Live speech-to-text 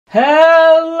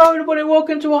Hello everybody,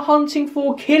 welcome to a hunting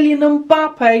for Kylian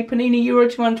Mbappe Panini Euro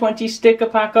 2020 sticker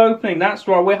pack opening. That's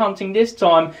right, we're hunting this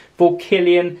time for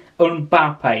Kylian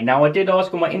Mbappe. Now I did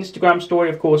ask on my Instagram story,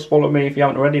 of course follow me if you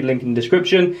haven't already, link in the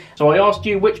description. So I asked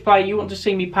you which player you want to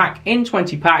see me pack in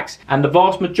 20 packs, and the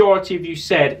vast majority of you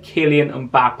said Kylian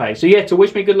Mbappe. So yeah, to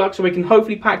wish me good luck so we can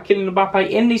hopefully pack Kylian Mbappe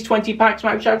in these 20 packs,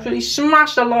 make sure you absolutely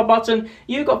smash that like button.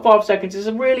 You've got 5 seconds, it's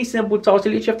a really simple task.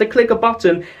 You literally have to click a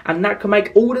button and that can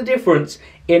make all the difference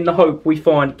in the hope we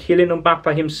find Kylian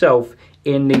Mbappe himself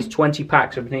in these 20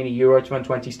 packs of Panini Euro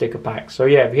 2020 sticker packs. So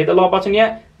yeah, if you hit the like button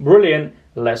yet, brilliant.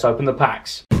 Let's open the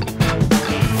packs.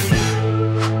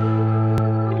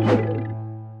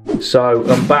 So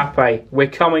Mbappe, we're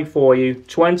coming for you.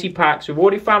 20 packs. We've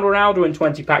already found Ronaldo in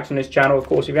 20 packs on this channel. Of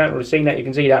course, if you haven't already seen that, you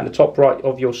can see that in the top right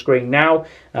of your screen now.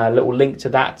 A little link to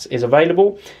that is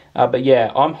available. But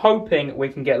yeah, I'm hoping we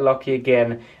can get lucky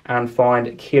again and find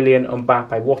Kylian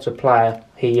Mbappe. What a player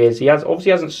he is. He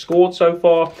obviously hasn't scored so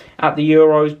far at the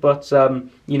Euros, but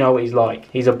you know what he's like.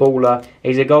 He's a baller.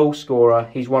 He's a goal scorer.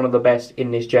 He's one of the best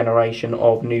in this generation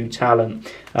of new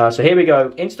talent. So here we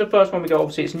go. Into the first one we go.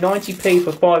 Obviously, it's 90p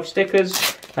for 5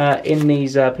 stickers in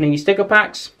these Panini sticker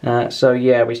packs. So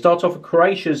yeah, we start off with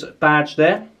Croatia's badge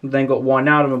there. We've then got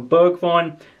Wijnaldum and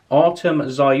Bergwijn, Artem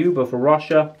Zayuba for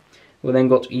Russia. We've then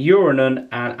got Uranen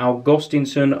and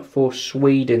Augustinsson for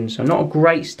Sweden. So not a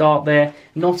great start there.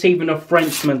 Not even a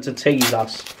Frenchman to tease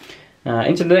us.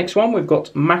 Into the next one, we've got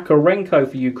Makarenko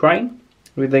for Ukraine.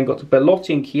 We've then got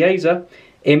Belotti and Chiesa.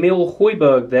 Emil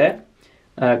Højbjerg there.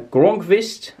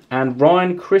 Grønkvist and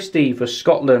Ryan Christie for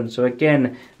Scotland. So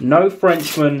again, no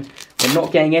Frenchman. We're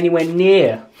not getting anywhere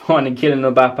near finding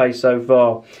Kylian Mbappe so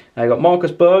far. You've got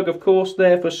Marcus Berg, of course,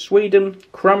 there for Sweden.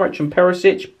 Kramaric and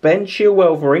Perisic. Ben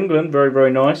Chilwell for England. Very,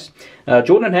 very nice.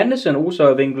 Jordan Henderson,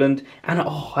 also of England. And,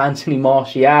 Anthony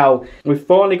Martial. We've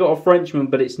finally got a Frenchman,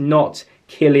 but it's not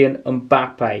Kylian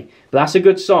Mbappe. But that's a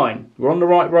good sign. We're on the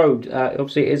right road.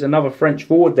 Obviously, it is another French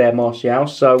forward there, Martial.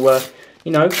 So,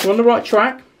 you know, we're on the right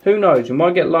track. Who knows? We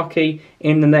might get lucky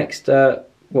in the next,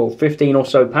 15 or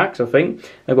so packs, I think.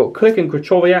 I've got Klik and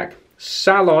Krychowiak,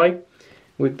 Salai.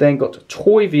 We've then got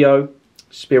Toivio,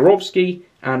 Spirovsky,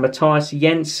 and Matthias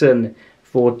Jensen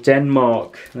for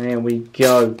Denmark. There we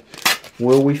go.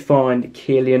 Will we find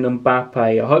Kylian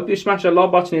Mbappe? I hope you smash that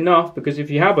like button enough, because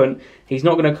if you haven't, he's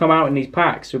not going to come out in these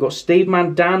packs. We've got Steve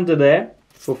Mandanda there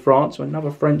for France, so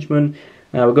another Frenchman.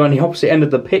 We're going the opposite end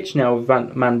of the pitch now with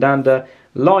Mandanda,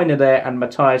 Liner there, and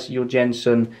Matthias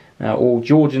Jorgensen, or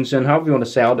Jorgensen, however you want to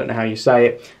say it. I don't know how you say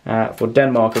it, for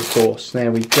Denmark, of course.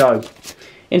 There we go.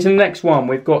 Into the next one,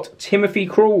 we've got Timothy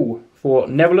Krul for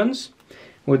Netherlands.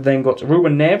 We've then got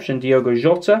Ruben Neves and Diogo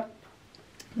Jota.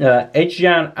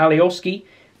 Edjan Alioski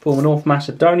for North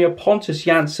Macedonia. Pontus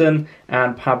Jansson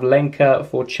and Pavlenka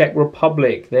for Czech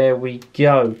Republic. There we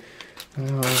go.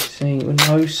 See,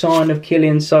 no sign of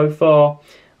Kylian so far.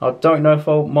 I don't know if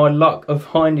my luck of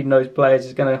finding those players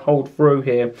is going to hold through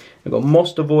here. We've got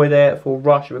Mostovoy there for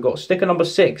Russia. We've got sticker number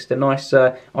 6, the nice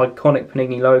iconic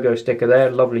Panini logo sticker there.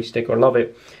 Lovely sticker, I love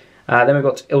it. Then we've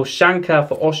got Ilshanka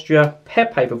for Austria,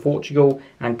 Pepe for Portugal,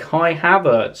 and Kai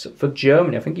Havertz for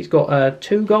Germany. I think he's got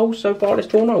 2 goals so far this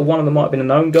tournament, or one of them might have been an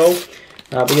own goal.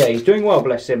 But yeah, he's doing well,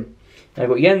 bless him. We've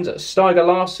got Jens Steiger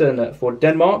Larsen for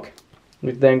Denmark.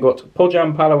 We've then got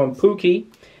Pojan Palo and Pukki.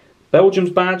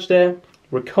 Belgium's badge there.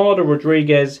 Ricardo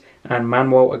Rodriguez and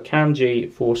Manuel Akanji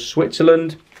for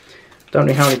Switzerland. Don't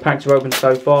know how many packs have opened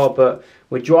so far, but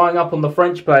we're drying up on the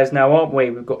French players now, aren't we?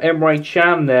 We've got Emre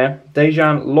Can there,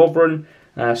 Dejan Lovren,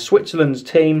 Switzerland's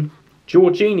team,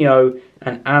 Jorginho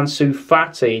and Ansu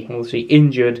Fati, obviously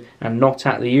injured and not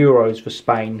at the Euros for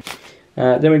Spain.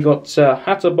 Then we've got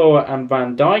Hateboa and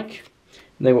Van Dijk.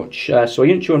 Then we've got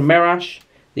Soyuncu and Merash,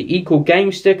 the Equal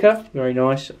Game sticker, very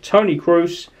nice, Tony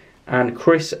Kroos, and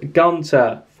Chris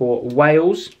Gunter for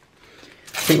Wales.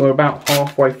 I think we're about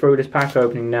halfway through this pack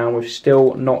opening now. We've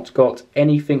still not got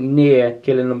anything near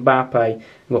Kylian Mbappe.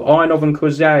 We've got Ironov and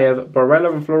Kozayev,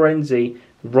 Barella and Florenzi,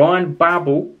 Ryan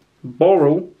Babel,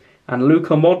 Borrell, and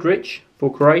Luka Modric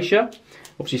for Croatia.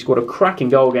 Obviously scored a cracking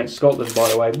goal against Scotland, by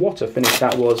the way. What a finish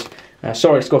that was.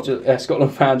 Sorry,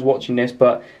 Scotland fans watching this,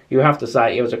 but you have to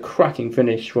say it was a cracking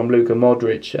finish from Luka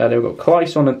Modric. Then we've got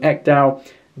Kleison and Ekdal,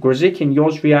 Grzic and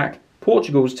Jozwiak,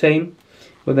 Portugal's team.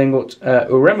 We've then got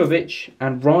Uremovic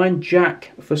and Ryan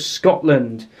Jack for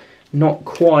Scotland. Not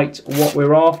quite what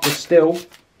we're after still.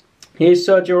 Here's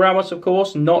Sergio Ramos, of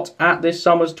course, not at this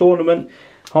summer's tournament.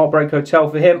 Heartbreak Hotel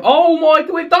for him. Oh my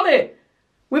God, we've done it!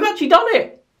 We've actually done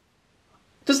it!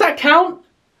 Does that count?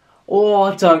 Oh,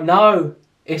 I don't know.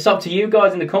 It's up to you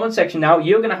guys in the comment section now.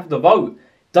 You're going to have to vote.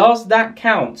 Does that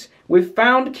count? We've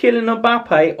found Kylian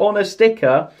Mbappe on a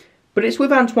sticker, but it's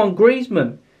with Antoine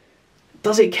Griezmann.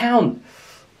 Does it count?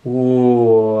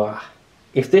 Ooh.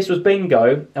 If this was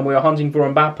bingo and we were hunting for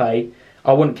Mbappe,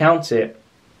 I wouldn't count it.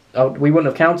 We wouldn't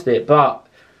have counted it, but...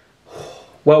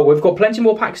 Well, we've got plenty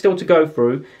more packs still to go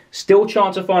through. Still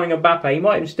chance of finding Mbappe. He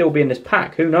might even still be in this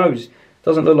pack. Who knows?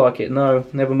 Doesn't look like it. No,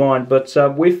 never mind. But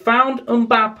we've found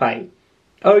Mbappe.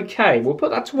 Okay, we'll put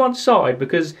that to one side,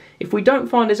 because if we don't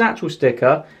find his actual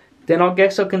sticker, then I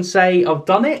guess I can say I've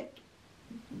done it.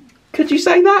 Could you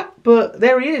say that? But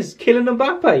there he is, Kylian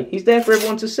Mbappe. He's there for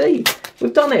everyone to see.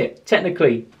 We've done it,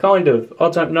 technically, kind of. I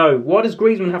don't know. Why does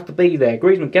Griezmann have to be there?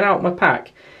 Griezmann, get out of my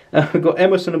pack. We've got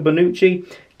Emerson and Bonucci,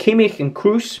 Kimmich and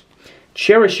Kroos,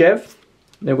 Cheryshev.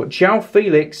 Then we've got João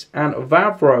Felix and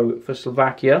Vavro for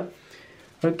Slovakia.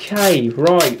 Okay,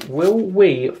 right. Will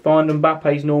we find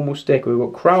Mbappe's normal sticker?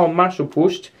 We've got Crown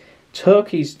Masselpust,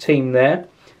 Turkey's team there.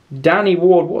 Danny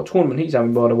Ward, what a tournament he's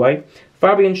having, by the way.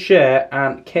 Fabian Schär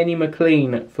and Kenny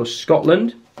McLean for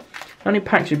Scotland. How many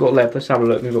packs we've got left? Let's have a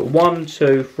look. We've got 1,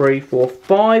 2, 3, 4,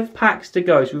 5 packs to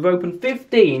go. So we've opened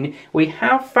 15. We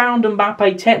have found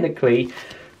Mbappe technically,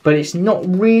 but it's not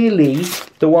really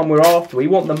the one we're after. We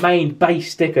want the main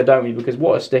base sticker, don't we? Because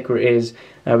what a sticker it is.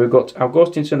 We've got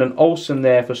Augustinsson and Olsen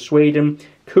there for Sweden.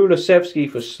 Kulusevski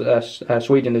for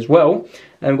Sweden as well.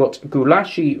 And we've got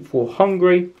Gulashi for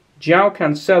Hungary. João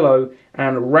Cancelo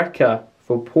and Reka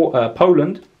for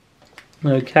Poland.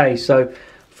 Okay, so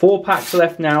 4 packs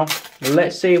left now.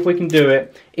 Let's see if we can do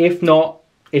it. If not,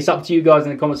 it's up to you guys in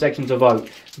the comment section to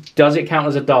vote. Does it count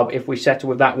as a dub if we settle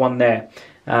with that one there?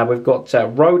 We've got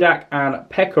Rodak and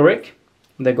Pekarik.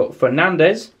 They've got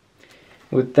Fernandez.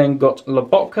 We've then got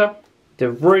Lobotka,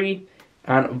 De Vrij,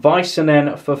 and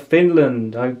Väisänen for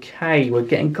Finland. Okay, we're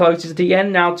getting closer to the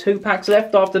end now. 2 packs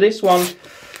left after this one.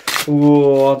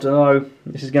 Ooh, I don't know.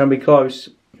 This is going to be close.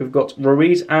 We've got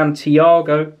Ruiz and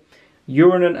Thiago,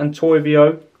 Uranen and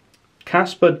Toivio,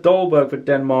 Kasper Dolberg for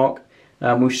Denmark,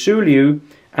 Musuliu,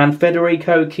 and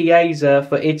Federico Chiesa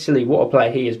for Italy. What a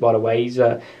player he is, by the way. He's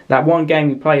that one game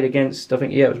he played against, I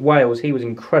think, yeah, it was Wales. He was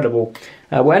incredible.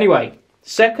 Well, anyway,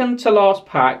 second to last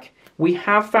pack. We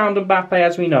have found Mbappe,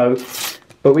 as we know,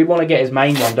 but we want to get his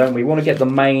main one, don't we? We want to get the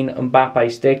main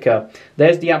Mbappe sticker.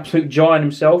 There's the absolute giant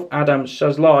himself, Adam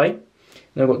Szalai.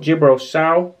 Then we've got Jibril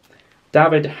Sau,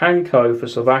 David Hanko for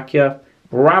Slovakia,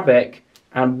 Brabek,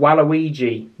 and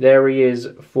Waluigi. There he is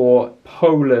for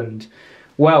Poland.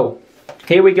 Well,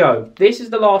 here we go. This is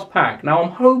the last pack. Now,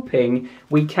 I'm hoping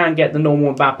we can get the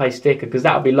normal Mbappe sticker, because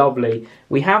that would be lovely.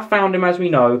 We have found him, as we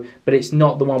know, but it's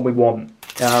not the one we want.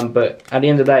 But at the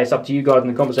end of the day, it's up to you guys in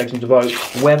the comment section to vote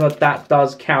whether that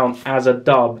does count as a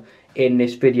dub in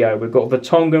this video. We've got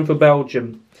Vertonghen for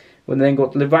Belgium. We've then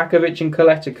got Livakovic and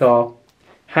Koletikar,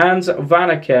 Hans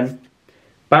Vanaken,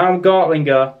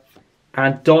 Baumgartlinger,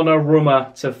 and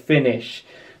Donnarumma to finish.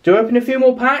 Do we open a few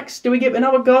more packs? Do we give it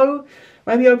another go?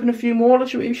 Maybe open a few more.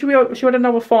 Should we add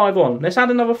another 5 on? Let's add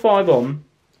another 5 on.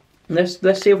 Let's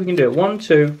see if we can do it. 1,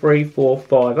 2, 3, 4,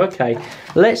 5. Okay.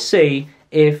 Let's see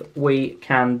if we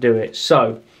can do it.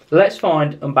 So let's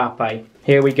find Mbappe.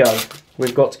 Here we go.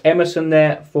 We've got Emerson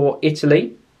there for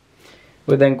Italy.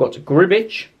 We've then got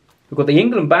Gribic. We've got the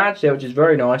England badge there, which is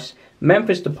very nice.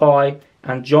 Memphis Depay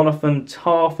and Jonathan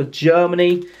Tah for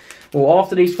Germany. Well,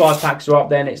 after these 5 packs are up,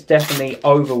 then it's definitely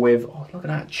over with. Oh, look at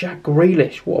that, Jack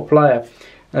Grealish, what a player.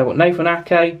 And we've got Nathan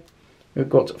Ake, we've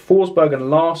got Forsberg and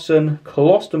Larsen,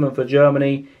 Klosterman for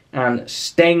Germany, and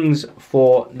Stengs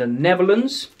for the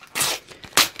Netherlands.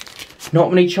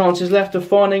 Not many chances left of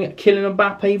finding Kylian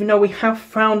Mbappe, even though we have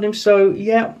found him. So,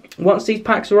 yeah, once these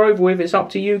packs are over with, it's up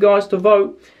to you guys to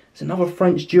vote. There's another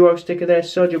French duo sticker there,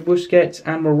 Sergio Busquets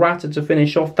and Morata to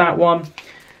finish off that one.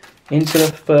 Into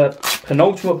the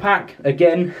penultimate pack,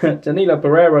 again, Danilo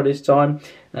Pereira this time,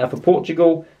 for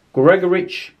Portugal,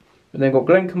 Gregoric, and then got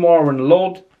Glenn Kamara and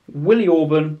Lod, Willie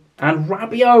Orban, and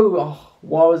Rabiot. Oh,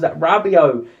 why was that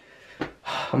Rabiot?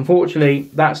 Unfortunately,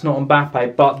 that's not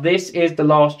Mbappe, but this is the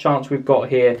last chance we've got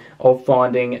here of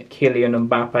finding Kylian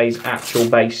Mbappe's actual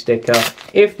base sticker.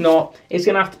 If not, it's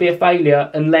going to have to be a failure,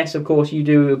 unless, of course, you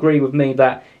do agree with me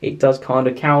that it does kind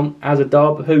of count as a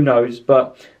dub. Who knows?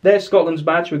 But there's Scotland's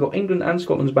badge. We've got England and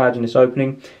Scotland's badge in this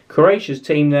opening. Croatia's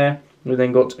team there. We've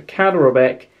then got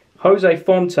Kaderabek, Jose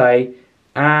Fonte,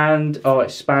 and, oh,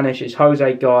 it's Spanish, it's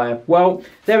Jose Gaia. Well,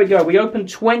 there we go. We opened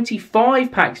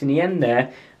 25 packs in the end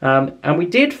there. And we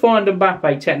did find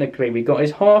Mbappe technically. We got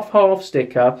his half-half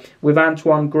sticker with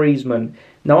Antoine Griezmann.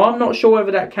 Now, I'm not sure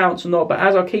whether that counts or not, but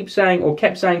as I keep saying, or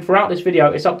kept saying throughout this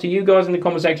video, it's up to you guys in the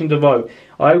comment section to vote.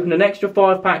 I opened an extra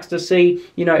 5 packs to see,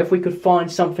 you know, if we could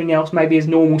find something else, maybe his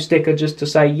normal sticker, just to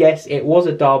say, yes, it was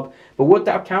a dub. But would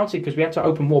that have counted? Because we had to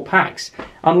open more packs.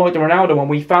 Unlike the Ronaldo one,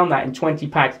 we found that in 20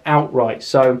 packs outright.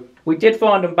 So we did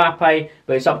find Mbappe,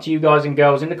 but it's up to you guys and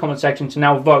girls in the comment section to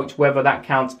now vote whether that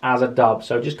counts as a dub.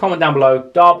 So just comment down below,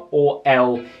 dub or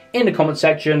L, in the comment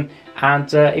section.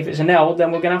 And if it's an L,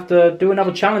 then we're going to have to do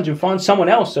another challenge and find someone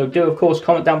else. So do, of course,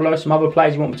 comment down below some other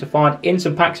players you want me to find in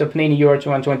some packs of Panini Euro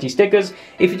 2020 stickers.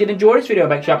 If you did enjoy this video,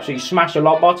 make sure you absolutely smash the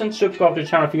like button, subscribe to the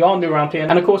channel if you are new around here.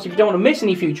 And, of course, if you don't want to miss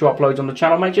any future uploads on the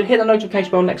channel, make sure to hit the notification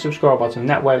bell next subscribe button.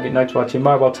 That way you'll get notified to your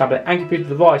mobile, tablet and computer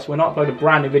device when I upload a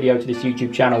brand new video to this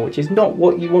YouTube channel, which is not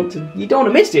what you want to... You don't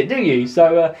want to miss it, do you?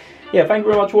 So, yeah, thank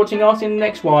you very much for watching. I'll see you in the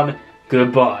next one.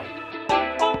 Goodbye.